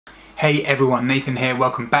Hey everyone, Nathan here,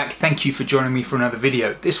 welcome back. Thank you for joining me for another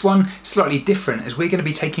video. This one slightly different as we're going to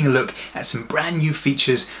be taking a look at some brand new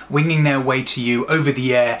features winging their way to you over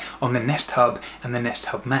the air on the Nest Hub and the Nest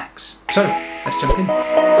Hub Max. So let's jump in.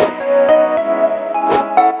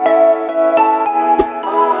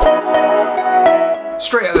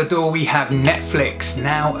 Straight out the door we have Netflix,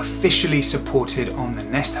 now officially supported on the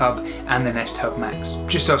Nest Hub and the Nest Hub Max.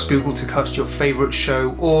 Just ask Google to cast your favourite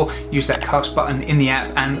show or use that cast button in the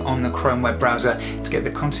app and on the Chrome web browser to get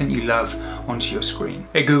the content you love onto your screen.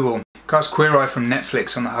 Hey Google, cast Queer Eye from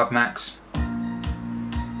Netflix on the Hub Max.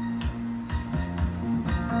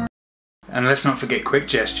 And let's not forget quick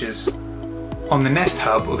gestures. On the Nest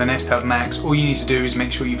Hub or the Nest Hub Max, all you need to do is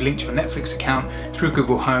make sure you've linked your Netflix account through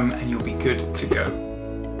Google Home and you'll be good to go.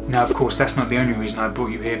 Now of course that's not the only reason I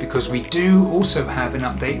brought you here, because we do also have an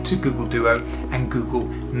update to Google Duo and Google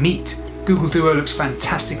Meet. Google Duo looks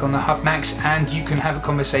fantastic on the Hub Max and you can have a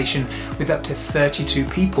conversation with up to 32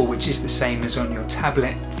 people, which is the same as on your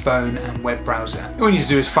tablet, phone and web browser. All you need to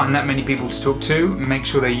do is find that many people to talk to, make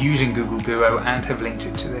sure they're using Google Duo and have linked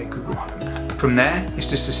it to their Google Home app. From there, it's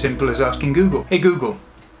just as simple as asking Google, hey Google,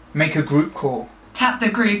 make a group call. Tap the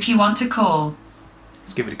group you want to call.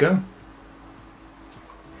 Let's give it a go.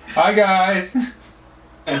 Hi guys!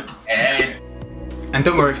 Hey. And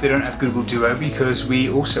don't worry if they don't have Google Duo, because we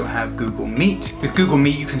also have Google Meet. With Google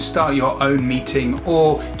Meet you can start your own meeting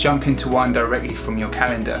or jump into one directly from your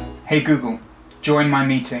calendar. Hey Google, join my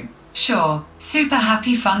meeting. Sure. Super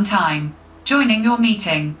happy fun time. Joining your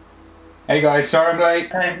meeting. Hey guys, sorry I'm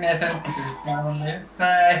late. Hi Nathan.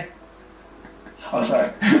 Bye. Oh,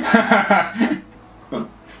 sorry.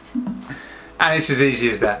 And it's as easy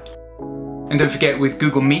as that. And don't forget, with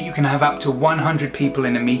Google Meet you can have up to 100 people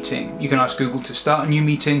in a meeting. You can ask Google to start a new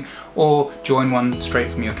meeting or join one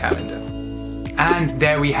straight from your calendar. And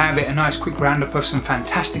there we have it, a nice quick roundup of some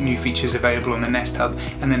fantastic new features available on the Nest Hub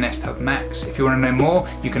and the Nest Hub Max. If you want to know more,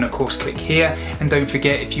 you can of course click here. And don't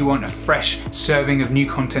forget, if you want a fresh serving of new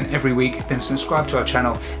content every week, then subscribe to our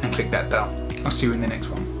channel and click that bell. I'll see you in the next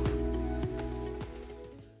one.